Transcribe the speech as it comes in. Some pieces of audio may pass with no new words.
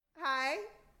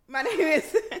My name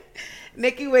is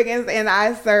Nikki Wiggins, and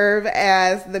I serve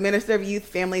as the Minister of Youth,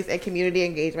 Families, and Community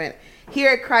Engagement here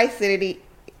at Christ City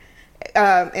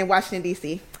in Washington,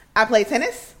 D.C. I play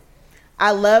tennis.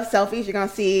 I love selfies. You're going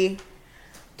to see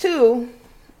two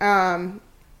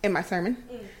in my sermon.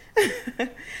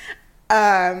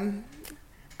 I'm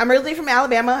originally from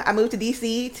Alabama. I moved to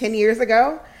D.C. 10 years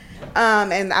ago,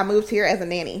 and I moved here as a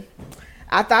nanny.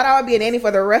 I thought I would be a nanny for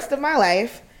the rest of my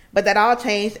life, but that all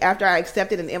changed after I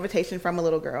accepted an invitation from a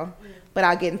little girl. But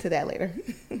I'll get into that later.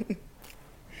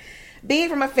 Being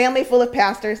from a family full of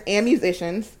pastors and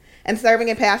musicians and serving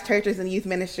in past churches and youth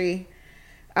ministry,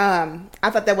 I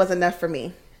thought that was enough for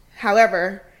me.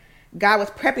 However, God was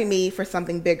prepping me for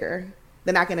something bigger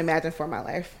than I can imagine for my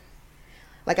life.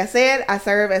 Like I said, I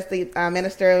serve as the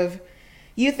Minister of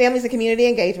Youth, Families, and Community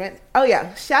Engagement. Oh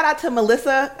yeah, shout out to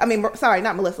Marissa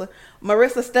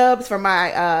Stubbs for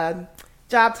my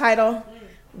job title.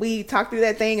 We talked through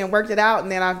that thing and worked it out, and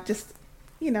then I just,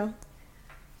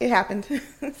 it happened.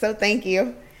 So thank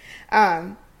you.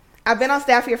 I've been on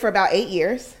staff here for about 8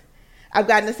 years. I've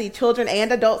gotten to see children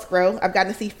and adults grow. I've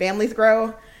gotten to see families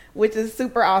grow, which is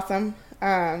super awesome.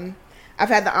 I've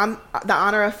had the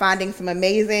honor of finding some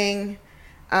amazing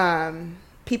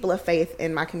people of faith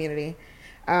in my community.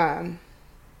 So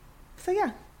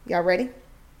yeah, y'all ready?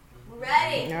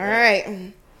 Ready. All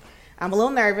right. I'm a little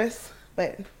nervous,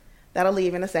 but that'll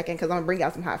leave in a second because I'm going to bring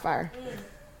out some hot fire.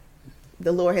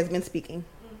 The Lord has been speaking.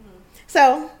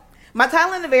 So my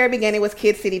title in the very beginning was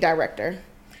Kid City Director.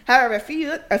 However,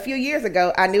 a few years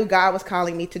ago, I knew God was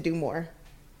calling me to do more.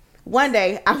 One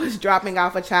day, I was dropping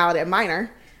off a child at Minor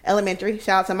Elementary.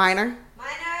 Shout out to Minor.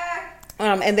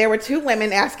 And there were two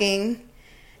women asking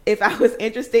if I was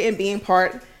interested in being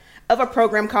part of a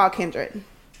program called Kindred.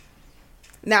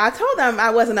 Now, I told them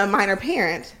I wasn't a minor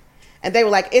parent, and they were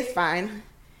like, it's fine.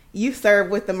 You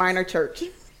serve with the minor church.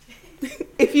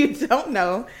 If you don't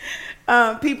know,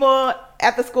 people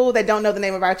at the school that don't know the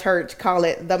name of our church call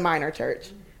it the minor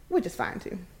church, which is fine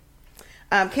too.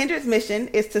 Kindred's mission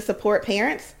is to support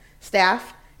parents,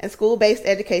 staff, and school-based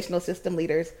educational system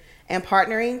leaders and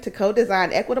partnering to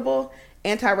co-design equitable,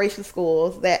 anti-racial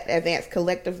schools that advance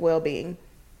collective well-being.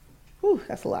 Whew,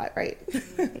 that's a lot, right?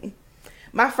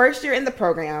 My first year in the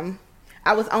program,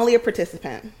 I was only a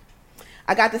participant.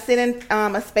 I got to sit in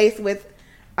a space with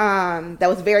that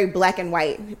was very black and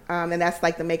white, and that's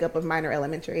like the makeup of Minor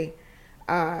Elementary.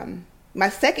 My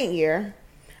second year,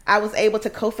 I was able to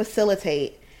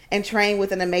co-facilitate and train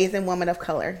with an amazing woman of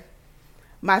color.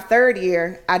 My third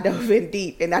year, I dove in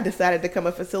deep and I decided to become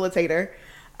a facilitator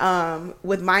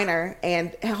with Minor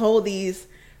and hold these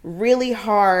really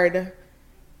hard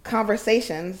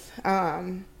conversations.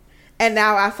 And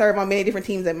now I serve on many different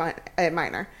teams at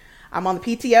Minor. I'm on the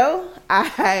PTO,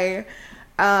 I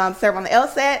serve on the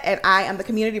LSAT, and I am the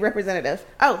community representative.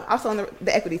 Oh, also on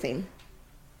the equity team.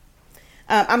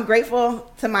 I'm grateful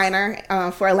to Minor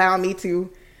for allowing me to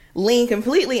lean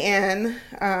completely in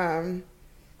and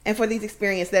for these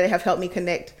experiences that have helped me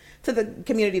connect to the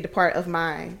community part of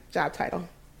my job title.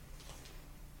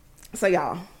 So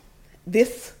y'all,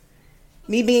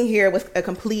 me being here was a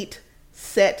complete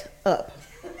set up.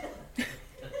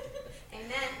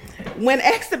 When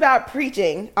asked about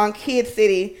preaching on Kid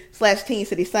City / Teen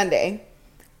City Sunday,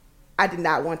 I did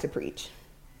not want to preach.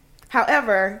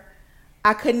 However,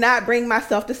 I could not bring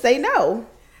myself to say no.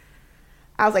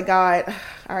 I was like, God,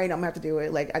 I already know I'm going to have to do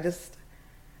it. Like, I just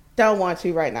don't want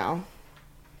to right now.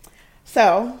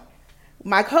 So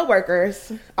my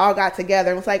coworkers all got together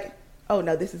and was like, oh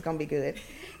no, this is going to be good.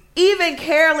 Even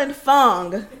Carolyn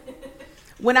Fung,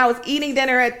 when I was eating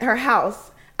dinner at her house,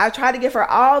 I tried to give her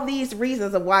all these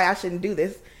reasons of why I shouldn't do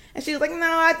this. And she was like, no,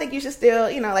 I think you should still,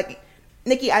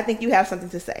 Nikki, I think you have something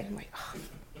to say. I'm like, oh.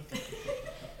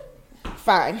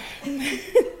 Fine.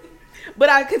 But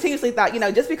I continuously thought,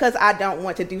 just because I don't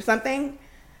want to do something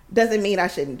doesn't mean I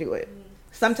shouldn't do it.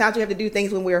 Sometimes we have to do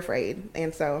things when we're afraid.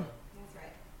 And so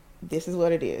This is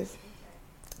what it is.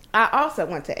 I also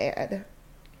want to add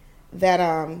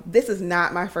that this is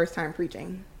not my first time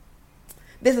preaching.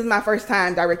 This is my first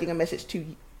time directing a message to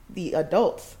the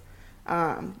adults.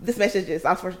 This message is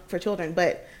also for children,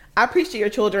 but I preach to your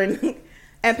children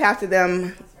and pastor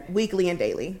them weekly and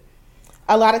daily.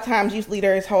 A lot of times youth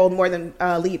leaders hold more than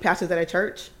lead pastors at a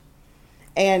church,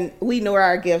 and we know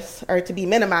our gifts are to be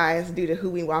minimized due to who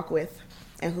we walk with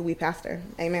and who we pastor.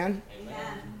 Amen?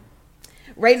 Amen.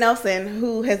 Ray Nelson,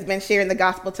 who has been sharing the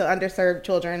gospel to underserved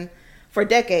children for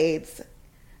decades,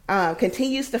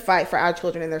 continues to fight for our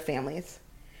children and their families.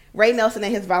 Ray Nelson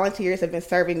and his volunteers have been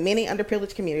serving many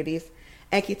underprivileged communities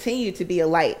and continue to be a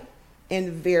light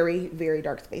in very, very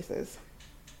dark spaces.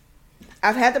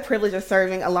 I've had the privilege of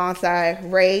serving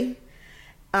alongside Ray,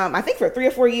 I think for 3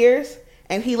 or 4 years,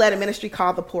 and he led a ministry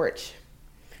called The Porch.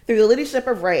 Through the leadership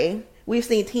of Ray, we've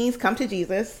seen teens come to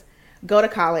Jesus, go to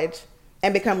college,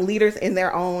 and become leaders in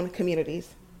their own communities.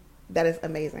 That is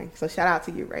amazing. So shout out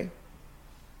to you, Ray.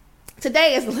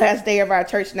 Today is the last day of our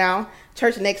Church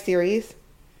Next series,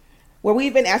 where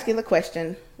we've been asking the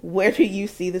question, where do you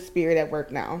see the Spirit at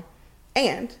work now?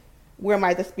 And where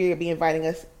might the Spirit be inviting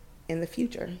us in the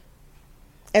future?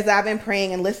 As I've been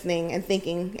praying and listening and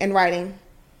thinking and writing,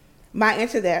 my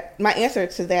answer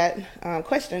to that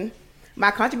question,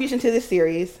 my contribution to this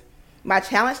series, my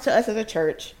challenge to us as a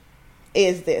church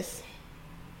is this.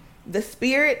 The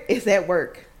Spirit is at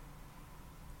work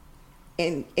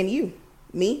in you,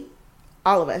 me,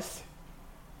 all of us,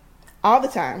 all the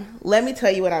time. Let me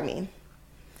tell you what I mean.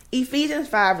 Ephesians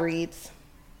 5 reads,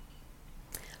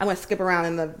 I'm going to skip around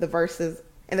in the verses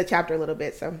in the chapter a little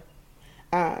bit. So,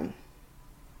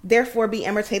 therefore be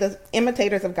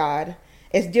imitators of God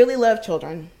as dearly loved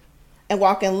children, and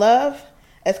walk in love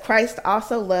as Christ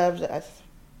also loved us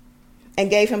and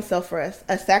gave himself for us,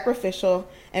 a sacrificial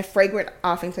and fragrant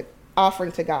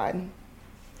offering to God.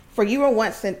 For you were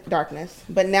once in darkness,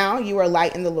 but now you are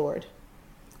light in the Lord.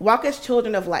 Walk as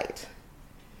children of light.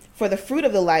 For the fruit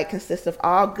of the light consists of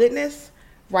all goodness,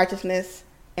 righteousness,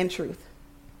 and truth.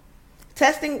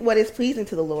 Testing what is pleasing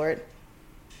to the Lord.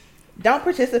 Don't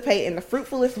participate in the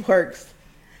fruitfulest works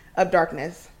of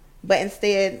darkness, but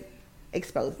instead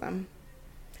expose them.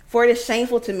 For it is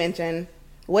shameful to mention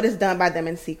what is done by them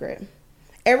in secret.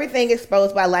 Everything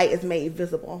exposed by light is made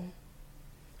visible.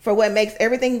 For what makes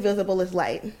everything visible is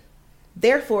light.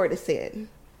 Therefore it is said,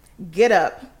 get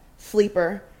up,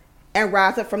 sleeper, and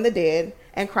rise up from the dead,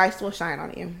 and Christ will shine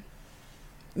on you.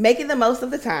 Making the most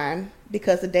of the time,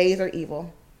 because the days are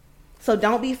evil. So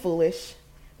don't be foolish,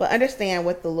 but understand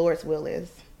what the Lord's will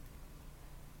is.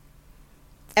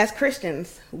 As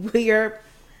Christians, we are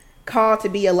called to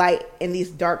be a light in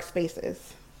these dark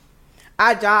spaces.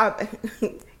 Our job,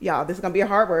 y'all, this is going to be a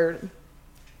hard word.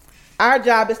 Our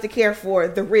job is to care for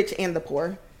the rich and the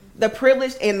poor, the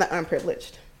privileged and the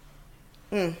unprivileged.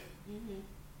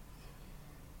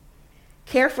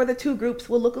 Care for the two groups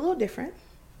will look a little different,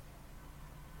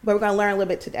 but we're going to learn a little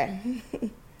bit today.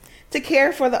 To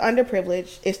care for the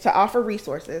underprivileged is to offer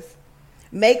resources,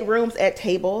 make rooms at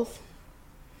tables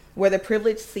where the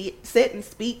privileged sit and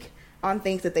speak on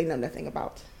things that they know nothing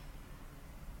about.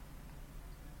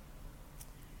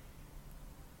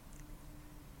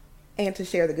 And to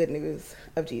share the good news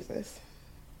of Jesus.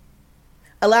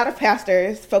 A lot of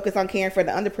pastors focus on caring for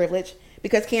the underprivileged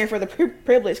because caring for the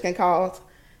privileged can cause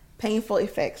painful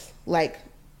effects like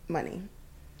money.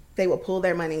 They will pull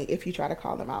their money if you try to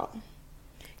call them out.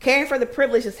 Caring for the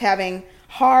privileged is having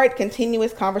hard,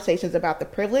 continuous conversations about the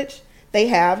privilege they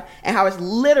have and how it's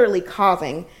literally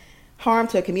causing harm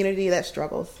to a community that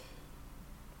struggles.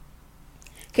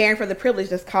 Caring for the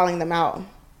privileged is calling them out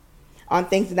on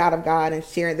things not of God and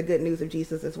sharing the good news of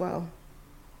Jesus as well.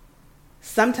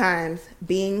 Sometimes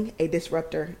being a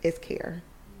disruptor is care.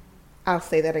 I'll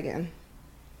say that again.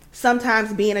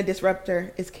 Sometimes being a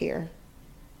disruptor is care.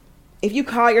 If you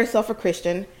call yourself a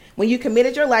Christian, when you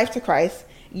committed your life to Christ,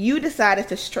 you decided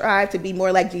to strive to be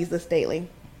more like Jesus daily.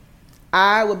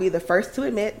 I will be the first to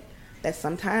admit that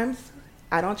sometimes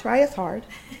I don't try as hard.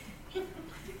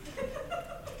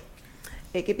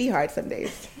 It can be hard some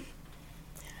days.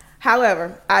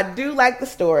 However, I do like the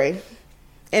story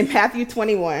in Matthew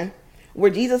 21 where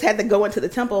Jesus had to go into the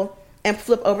temple and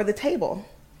flip over the table.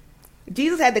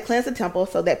 Jesus had to cleanse the temple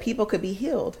so that people could be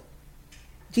healed.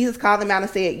 Jesus called them out and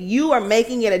said, you are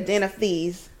making it a den of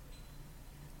thieves.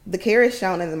 The care is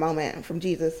shown in the moment from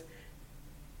Jesus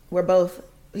where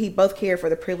he both cared for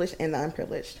the privileged and the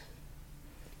unprivileged.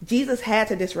 Jesus had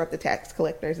to disrupt the tax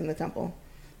collectors in the temple.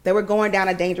 They were going down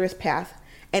a dangerous path.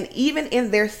 And even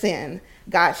in their sin,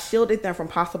 God shielded them from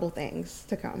possible things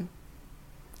to come.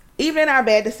 Even in our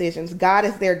bad decisions, God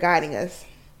is there guiding us.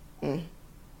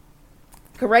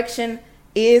 Correction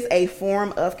is a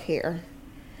form of care.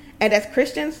 And as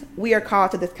Christians, we are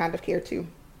called to this kind of care too.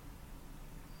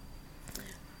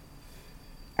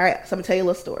 All right, so I'm going to tell you a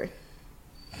little story.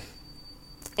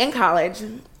 In college,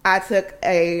 I took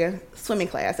a swimming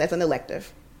class as an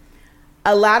elective.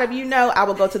 A lot of you know I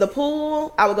will go to the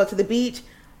pool, I will go to the beach,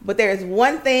 but there is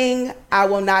one thing I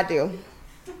will not do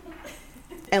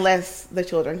unless the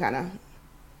children kind of,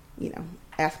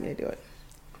 ask me to do it.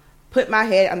 Put my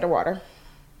head underwater.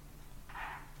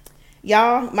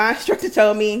 Y'all, my instructor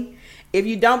told me, if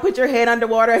you don't put your head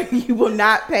underwater, you will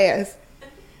not pass.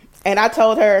 And I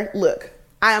told her, look,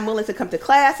 I am willing to come to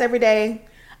class every day.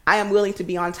 I am willing to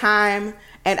be on time.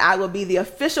 and I will be the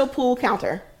official pool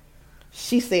counter.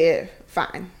 She said,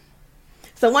 fine.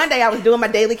 So one day I was doing my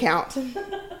daily count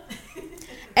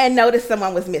and noticed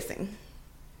someone was missing.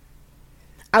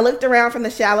 I looked around from the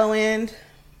shallow end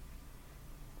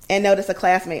and noticed a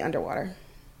classmate underwater.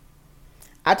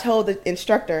 I told the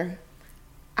instructor,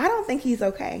 I don't think he's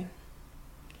okay.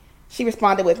 She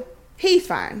responded with, he's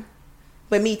fine.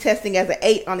 But me testing as an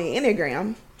 8 on the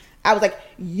Enneagram, I was like,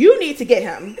 you need to get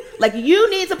him. Like, you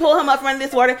need to pull him up from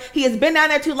this water. He has been down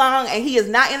there too long, and he is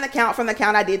not in the count from the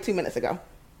count I did 2 minutes ago.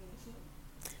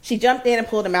 She jumped in and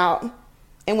pulled him out.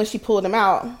 And when she pulled him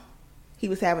out, he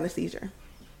was having a seizure.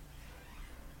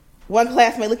 One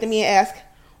classmate looked at me and asked,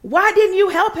 why didn't you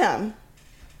help him?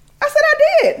 I said, I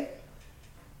did.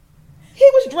 He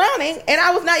was drowning, and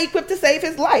I was not equipped to save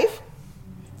his life.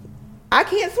 I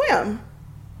can't swim.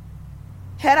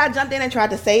 Had I jumped in and tried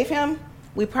to save him,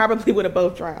 we probably would have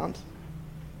both drowned.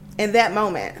 In that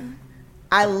moment,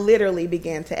 I literally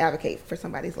began to advocate for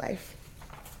somebody's life.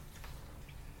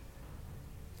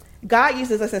 God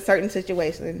uses us in certain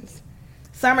situations.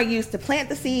 Some are used to plant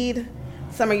the seed,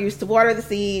 some are used to water the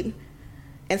seed,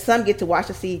 and some get to watch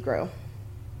the seed grow.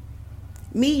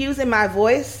 Me using my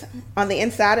voice on the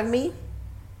inside of me,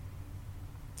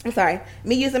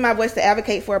 me using my voice to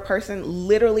advocate for a person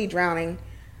literally drowning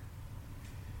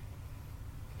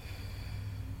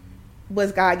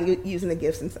was God using the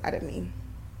gifts inside of me.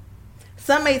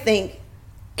 Some may think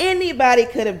anybody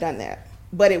could have done that,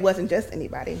 but it wasn't just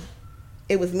anybody.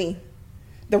 It was me.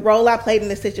 The role I played in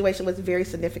this situation was very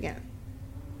significant.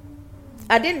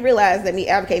 I didn't realize that me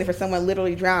advocating for someone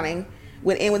literally drowning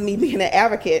would end with me being an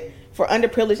advocate for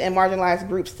underprivileged and marginalized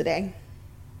groups today.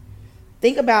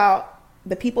 Think about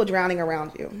the people drowning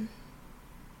around you,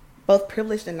 both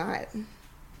privileged and not.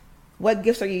 What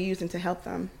gifts are you using to help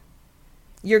them?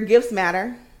 Your gifts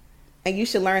matter, and you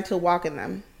should learn to walk in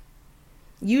them.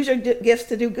 Use your gifts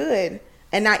to do good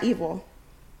and not evil.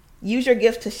 Use your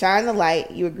gift to shine the light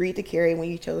you agreed to carry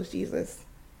when you chose Jesus.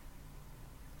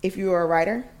 If you are a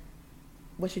writer,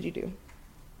 what should you do?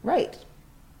 Write.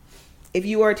 If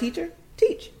you are a teacher,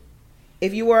 teach.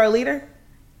 If you are a leader,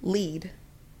 lead.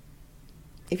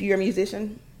 If you're a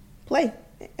musician, play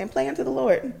and play unto the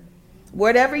Lord.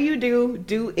 Whatever you do,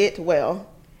 do it well.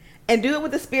 And do it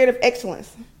with the spirit of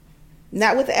excellence,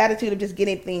 not with the attitude of just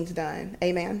getting things done.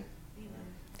 Amen.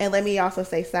 And let me also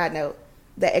say, side note,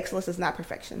 that excellence is not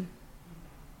perfection.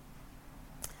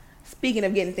 Speaking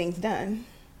of getting things done,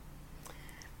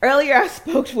 earlier I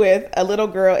spoke with a little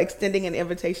girl extending an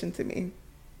invitation to me.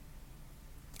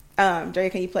 Jerry,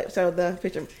 can you play? So the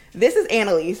picture. This is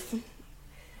Annalise.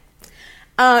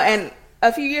 And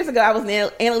a few years ago, I was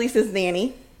Annalise's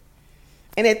nanny.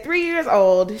 And at 3 years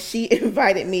old, she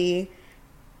invited me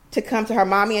to come to her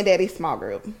mommy and daddy's small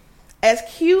group. As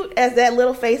cute as that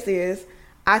little face is,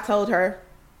 I told her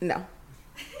no.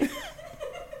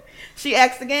 She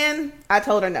asked again, I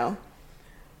told her no.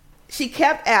 She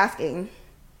kept asking,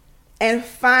 and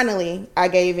finally I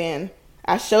gave in.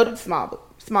 I showed up to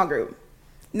small group.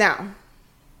 Now,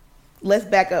 let's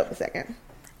back up a second.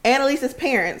 Annalise's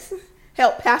parents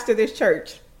helped pastor this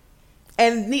church,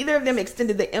 and neither of them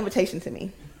extended the invitation to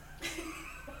me.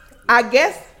 I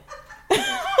guess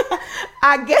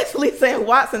Lisa and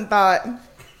Watson thought,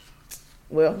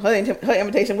 well, her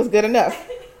invitation was good enough.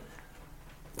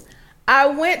 I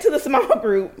went to the small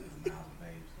group,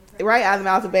 right out of the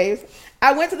mouths of babes.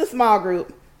 I went to the small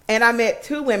group, and I met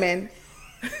 2 women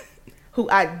who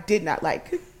I did not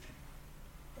like.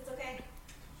 It's okay.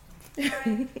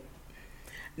 Right.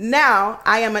 Now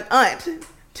I am an aunt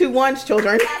to one's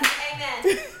children. Yes,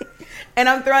 amen. And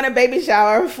I'm throwing a baby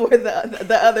shower for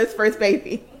the other's first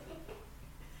baby.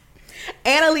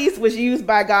 Annalise was used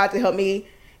by God to help me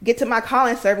get to my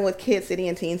calling serving with Kid City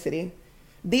and Teen City.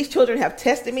 These children have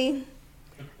tested me.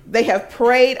 They have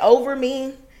prayed over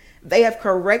me. They have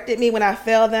corrected me when I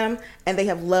fail them, and they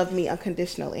have loved me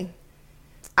unconditionally.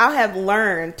 I have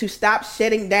learned to stop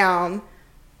shutting down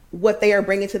what they are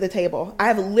bringing to the table. I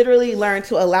have literally learned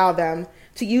to allow them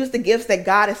to use the gifts that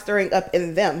God is stirring up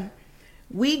in them.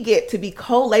 We get to be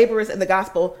co-laborers in the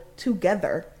gospel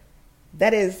together.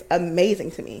 That is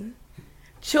amazing to me.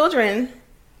 Children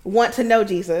want to know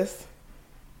Jesus,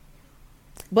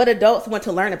 but adults want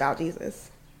to learn about Jesus.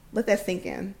 Let that sink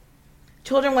in.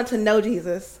 Children want to know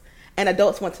Jesus, and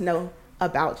adults want to know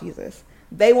about Jesus.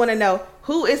 They want to know,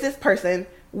 who is this person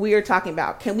we are talking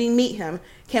about? Can we meet him?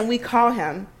 Can we call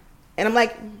him? And I'm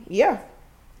like, yeah,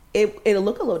 it'll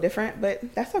look a little different,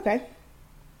 but that's okay.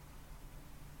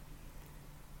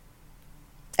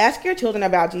 Ask your children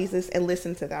about Jesus and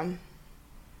listen to them.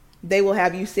 They will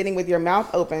have you sitting with your mouth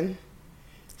open,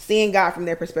 seeing God from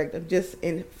their perspective, just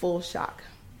in full shock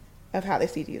of how they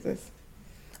see Jesus.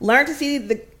 Learn to see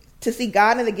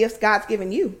God in the gifts God's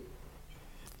given you.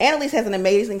 Annalise has an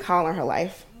amazing call in her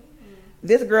life.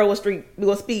 This girl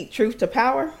will speak truth to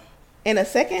power. In a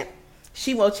second,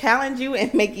 she will challenge you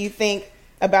and make you think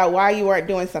about why you aren't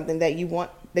doing something that you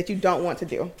don't want to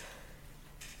do.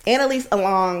 Annalise,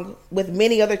 along with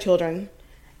many other children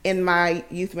in my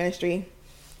youth ministry,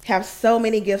 have so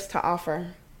many gifts to offer.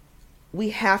 We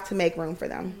have to make room for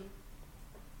them.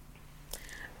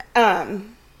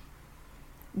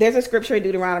 There's a scripture in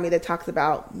Deuteronomy that talks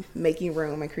about making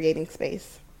room and creating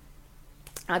space.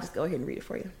 I'll just go ahead and read it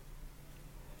for you.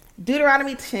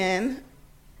 Deuteronomy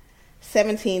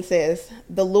 10:17 says,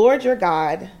 "The Lord your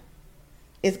God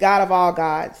is God of all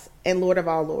gods and Lord of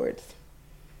all lords.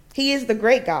 He is the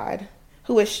great God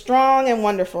who is strong and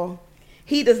wonderful.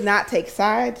 He does not take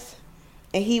sides,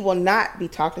 and he will not be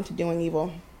talked into doing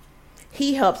evil.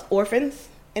 He helps orphans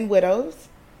and widows,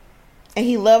 and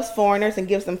he loves foreigners and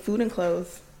gives them food and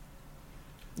clothes.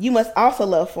 You must also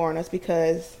love foreigners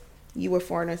because you were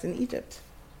foreigners in Egypt."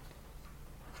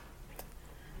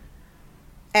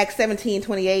 Acts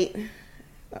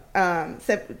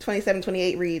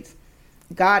 27:28 reads,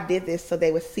 "God did this so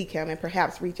they would seek him and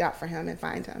perhaps reach out for him and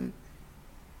find him.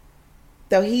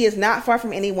 Though he is not far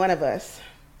from any one of us.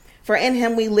 For in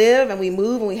him we live and we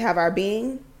move and we have our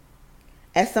being.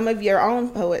 As some of your own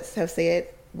poets have said,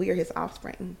 we are his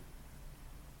offspring."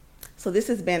 So this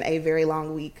has been a very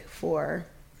long week for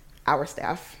our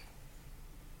staff.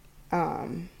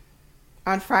 On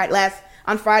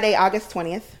Friday, August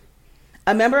 20th,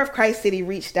 a member of Christ City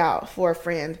reached out for a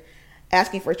friend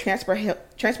asking for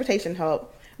transportation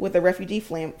help with a refugee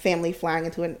family flying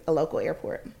into a local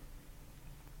airport.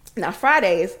 Now,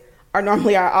 Fridays are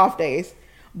normally our off days,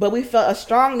 but we felt a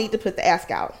strong need to put the ask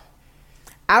out.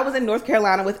 I was in North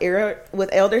Carolina with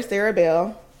Elder Sarah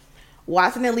Bell.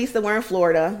 Watson and Lisa were in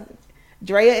Florida.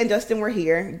 Drea and Justin were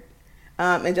here,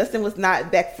 and Justin was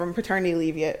not back from paternity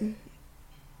leave yet.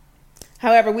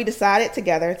 However, we decided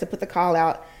together to put the call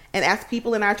out and ask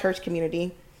people in our church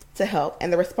community to help,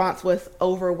 and the response was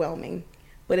overwhelming,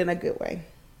 but in a good way.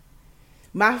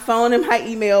 My phone and my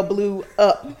email blew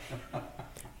up.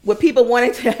 With people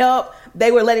wanting to help,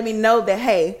 they were letting me know that,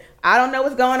 hey, I don't know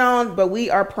what's going on, but we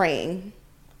are praying.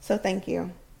 So thank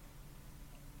you.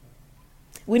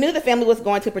 We knew the family was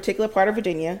going to a particular part of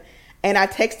Virginia, and I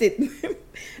texted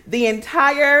the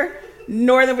entire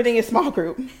Northern Virginia small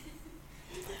group.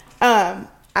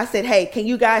 I said, hey, can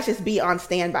you guys just be on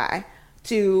standby?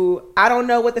 I don't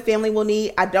know what the family will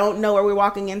need. I don't know where we're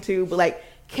walking into, but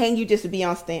can you just be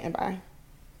on standby?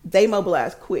 They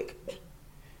mobilized quick.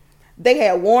 They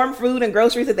had warm food and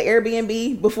groceries at the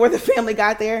Airbnb before the family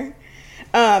got there.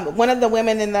 One of the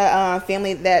women in the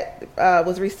family that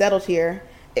was resettled here,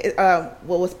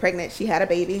 was pregnant. She had a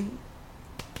baby.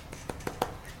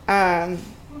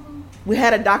 We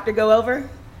had a doctor go over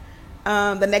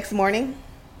the next morning,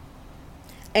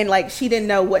 and she didn't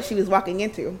know what she was walking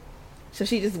into. So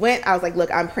she just went. I was like,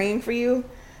 look, I'm praying for you.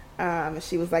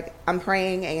 She was like, I'm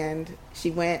praying, and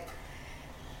she went.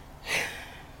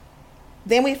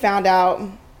 Then we found out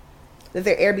that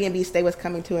their Airbnb stay was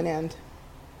coming to an end,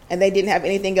 and they didn't have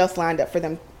anything else lined up for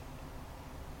them.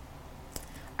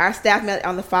 Our staff met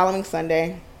on the following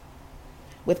Sunday.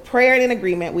 With prayer and in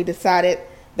agreement, we decided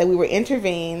that we would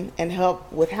intervene and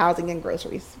help with housing and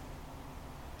groceries.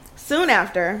 Soon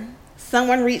after,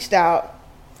 someone reached out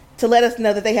to let us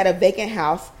know that they had a vacant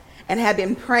house and had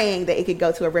been praying that it could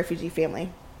go to a refugee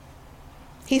family.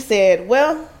 He said,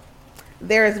 well,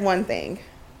 there is one thing.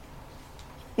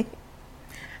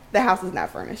 The house is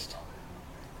not furnished.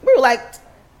 We were like,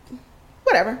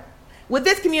 whatever. With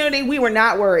this community, we were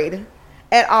not worried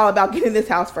at all about getting this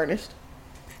house furnished.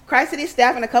 Christ City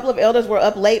staff and a couple of elders were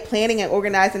up late planning and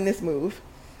organizing this move.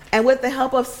 And with the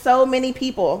help of so many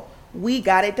people, we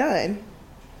got it done.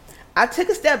 I took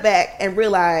a step back and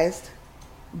realized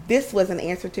this was an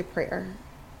answer to prayer.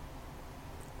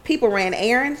 People ran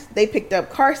errands. They picked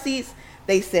up car seats.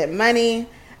 They sent money.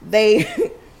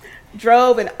 They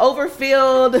drove an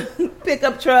overfilled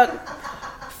pickup truck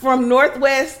from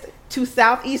Northwest to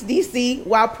Southeast DC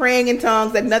while praying in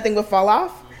tongues that nothing would fall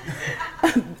off.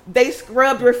 They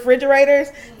scrubbed refrigerators.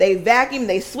 They vacuumed.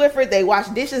 They Swiffered. They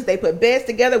washed dishes. They put beds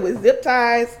together with zip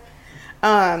ties.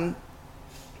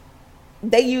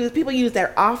 People used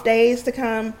their off days to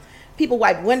come. People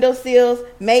wiped windowsills,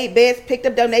 made beds, picked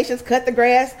up donations, cut the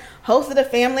grass, hosted a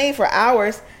family for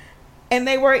hours, and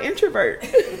they were an introvert.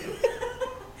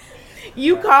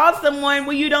 You called someone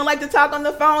when you don't like to talk on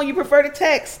the phone. You prefer to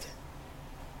text.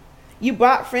 You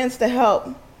brought friends to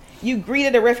help. You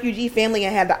greeted a refugee family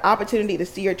and had the opportunity to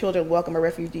see your children welcome a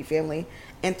refugee family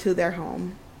into their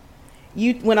home.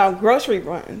 You went on grocery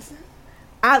runs.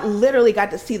 I literally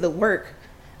got to see the work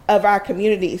of our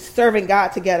community serving God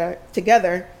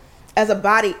together as a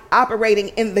body, operating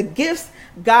in the gifts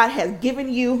God has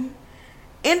given you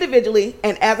individually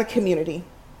and as a community.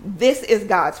 This is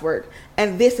God's work,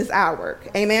 and this is our work.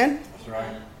 Amen? That's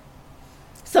right.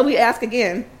 So we ask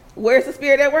again, where's the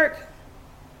Spirit at work?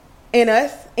 In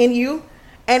us, in you,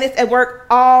 and it's at work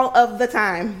all of the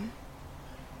time.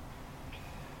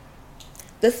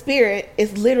 The Spirit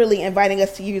is literally inviting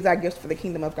us to use our gifts for the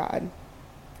kingdom of God.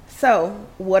 So,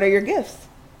 what are your gifts?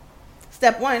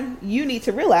 Step one, you need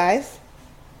to realize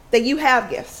that you have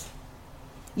gifts.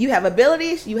 You have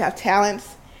abilities, you have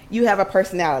talents, you have a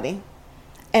personality.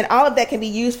 And all of that can be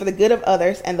used for the good of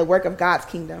others and the work of God's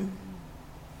kingdom.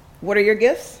 What are your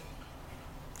gifts?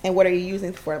 And what are you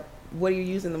using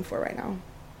them for right now?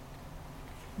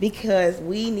 Because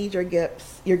we need your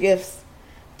gifts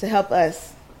to help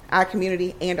us, our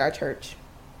community, and our church.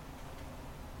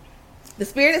 The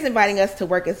Spirit is inviting us to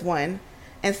work as one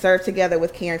and serve together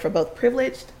with caring for both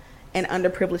privileged and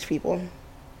underprivileged people.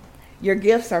 Your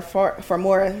gifts are for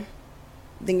more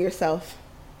than yourself.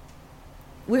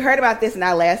 We heard about this in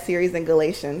our last series in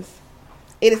Galatians.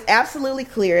 It is absolutely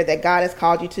clear that God has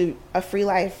called you to a free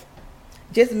life.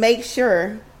 Just make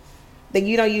sure that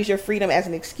you don't use your freedom as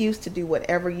an excuse to do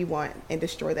whatever you want and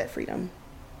destroy that freedom.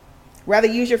 Rather,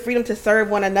 use your freedom to serve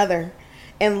one another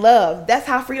and love. That's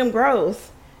how freedom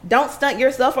grows. Don't stunt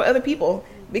yourself or other people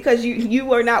because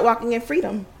you are not walking in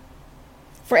freedom.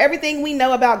 For everything we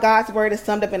know about God's word is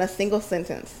summed up in a single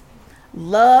sentence.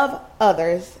 Love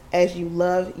others as you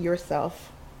love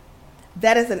yourself.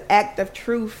 That is an act of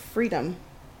true freedom.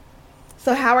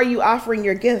 So how are you offering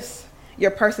your gifts,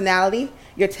 your personality,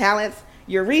 your talents,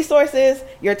 your resources,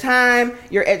 your time,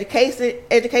 your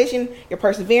education, your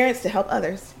perseverance to help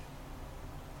others?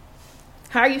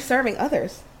 How are you serving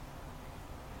others?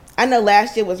 I know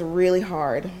last year was really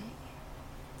hard,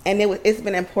 and it's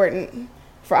been important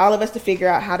for all of us to figure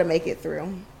out how to make it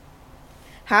through,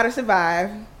 how to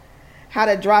survive, how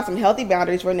to draw some healthy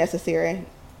boundaries where necessary.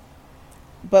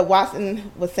 But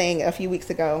Watson was saying a few weeks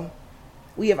ago,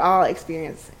 we have all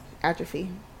experienced atrophy.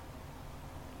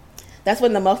 That's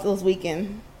when the muscles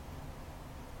weaken.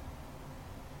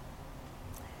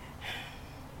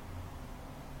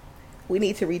 We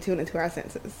need to retune into our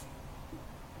senses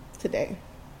today.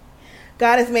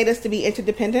 God has made us to be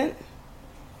interdependent.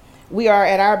 We are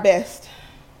at our best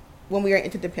when we are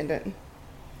interdependent.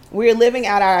 We are living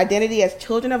out our identity as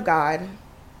children of God.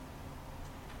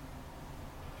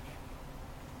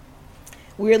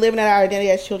 We are living out our identity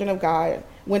as children of God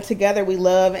when together we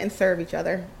love and serve each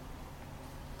other.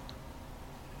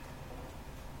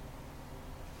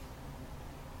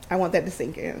 I want that to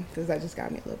sink in because that just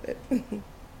got me a little bit.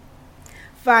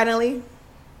 Finally,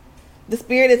 the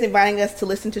Spirit is inviting us to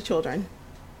listen to children.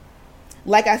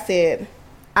 Like I said,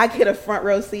 I get a front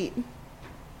row seat.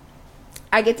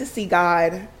 I get to see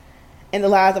God in the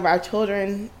lives of our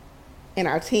children and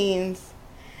our teens.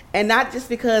 And not just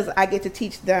because I get to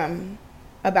teach them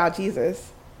about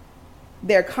Jesus.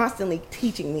 They're constantly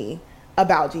teaching me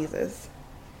about Jesus.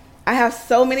 I have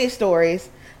so many stories,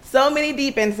 so many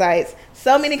deep insights,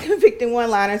 so many convicting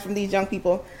one-liners from these young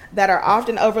people that are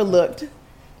often overlooked,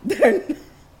 that are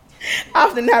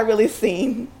often not really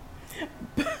seen.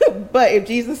 But if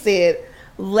Jesus said,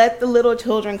 "Let the little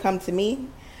children come to me,"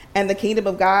 and the kingdom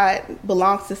of God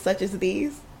belongs to such as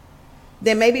these,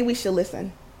 then maybe we should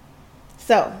listen.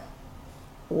 So,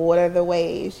 what are the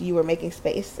ways you are making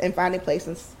space and finding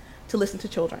places to listen to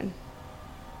children?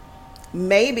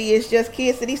 Maybe it's just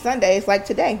Kid City Sundays like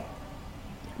today.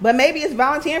 But maybe it's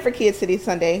volunteering for Kid City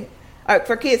Sunday, or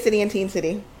for Kid City and Teen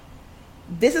City.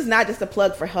 This is not just a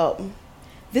plug for help.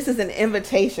 This is an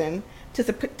invitation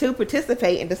to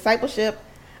participate in discipleship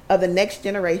of the next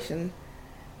generation,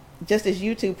 just as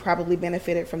you two probably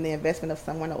benefited from the investment of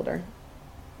someone older.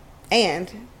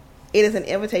 And it is an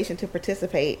invitation to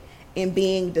participate in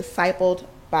being discipled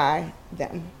by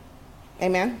them.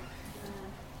 Amen?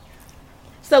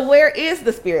 So where is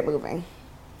the Spirit moving?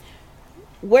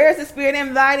 Where is the Spirit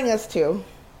inviting us to?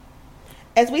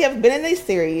 As we have been in this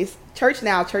series, Church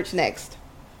Now, Church Next,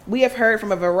 we have heard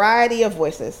from a variety of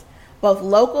voices, both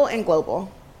local and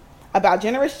global, about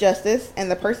generous justice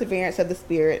and the perseverance of the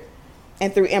Spirit,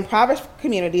 and through impoverished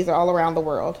communities all around the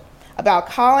world, about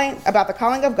the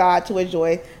calling of God to a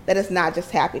joy that is not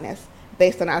just happiness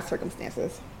based on our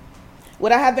circumstances.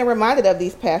 What I have been reminded of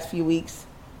these past few weeks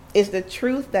is the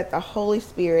truth that the Holy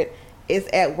Spirit is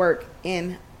at work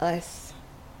in us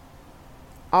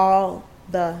all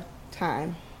the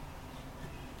time.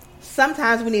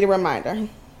 sometimes we need a reminder.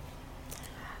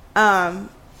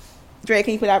 Dre,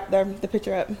 can you put out the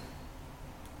picture up?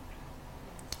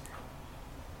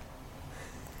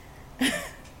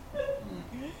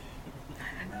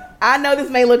 I know this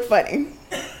may look funny.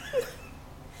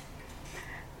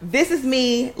 This is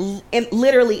me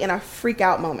literally in a freak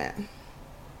out moment.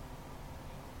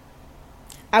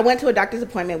 I went to a doctor's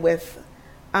appointment with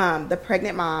the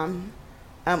pregnant mom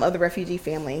of the refugee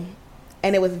family,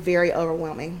 and it was very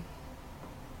overwhelming.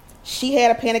 She had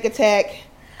a panic attack.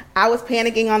 I was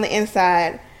panicking on the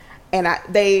inside, and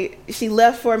she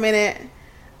left for a minute,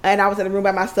 and I was in the room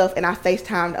by myself, and I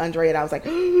FaceTimed Andrea, and I was like,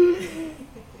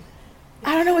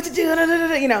 I don't know what to do,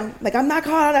 you know, like, I'm not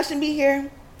called, I shouldn't be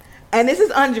here. And this is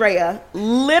Andrea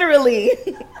literally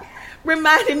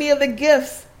reminding me of the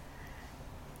gifts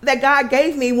that God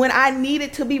gave me when I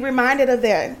needed to be reminded of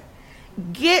that.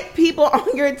 Get people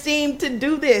on your team to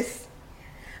do this,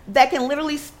 that can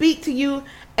literally speak to you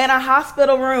in a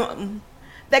hospital room,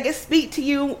 that can speak to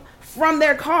you from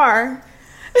their car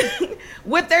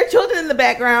with their children in the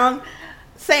background,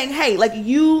 saying, hey, like,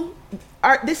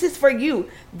 this is for you.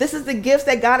 This is the gifts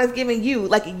that God has given you.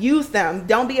 Like, use them.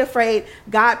 Don't be afraid.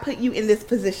 God put you in this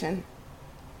position.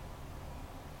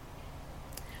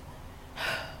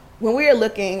 When we are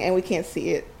looking and we can't see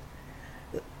it,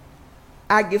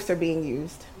 our gifts are being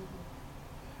used.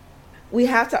 We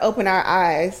have to open our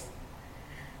eyes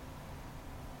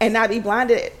and not be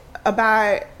blinded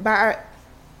by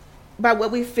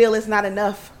what we feel is not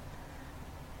enough.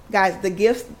 Guys, the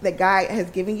gifts that God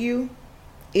has given you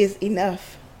is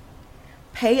enough.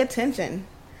 Pay attention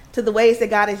to the ways that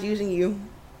God is using you.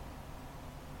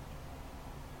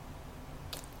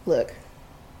 Look,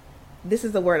 this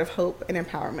is a word of hope and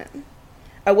empowerment,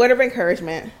 a word of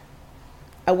encouragement,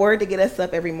 a word to get us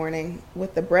up every morning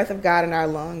with the breath of God in our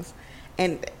lungs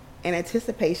and an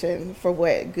anticipation for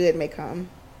what good may come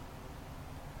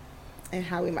and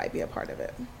how we might be a part of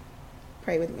it.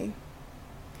 Pray with me.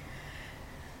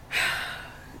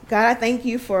 God, I thank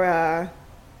you for our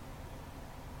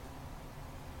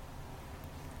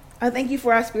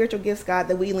spiritual gifts, God,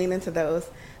 that we lean into those,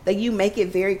 that you make it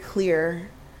very clear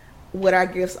what our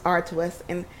gifts are to us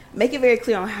and make it very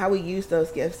clear on how we use those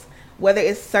gifts, whether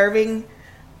it's serving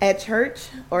at church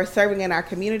or serving in our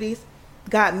communities.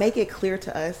 God, make it clear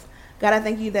to us. God, I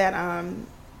thank you that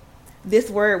this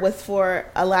word was for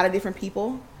a lot of different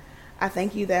people. I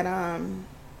thank you that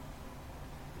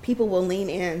people will lean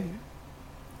in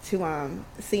to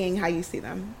seeing how you see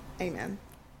them. Amen.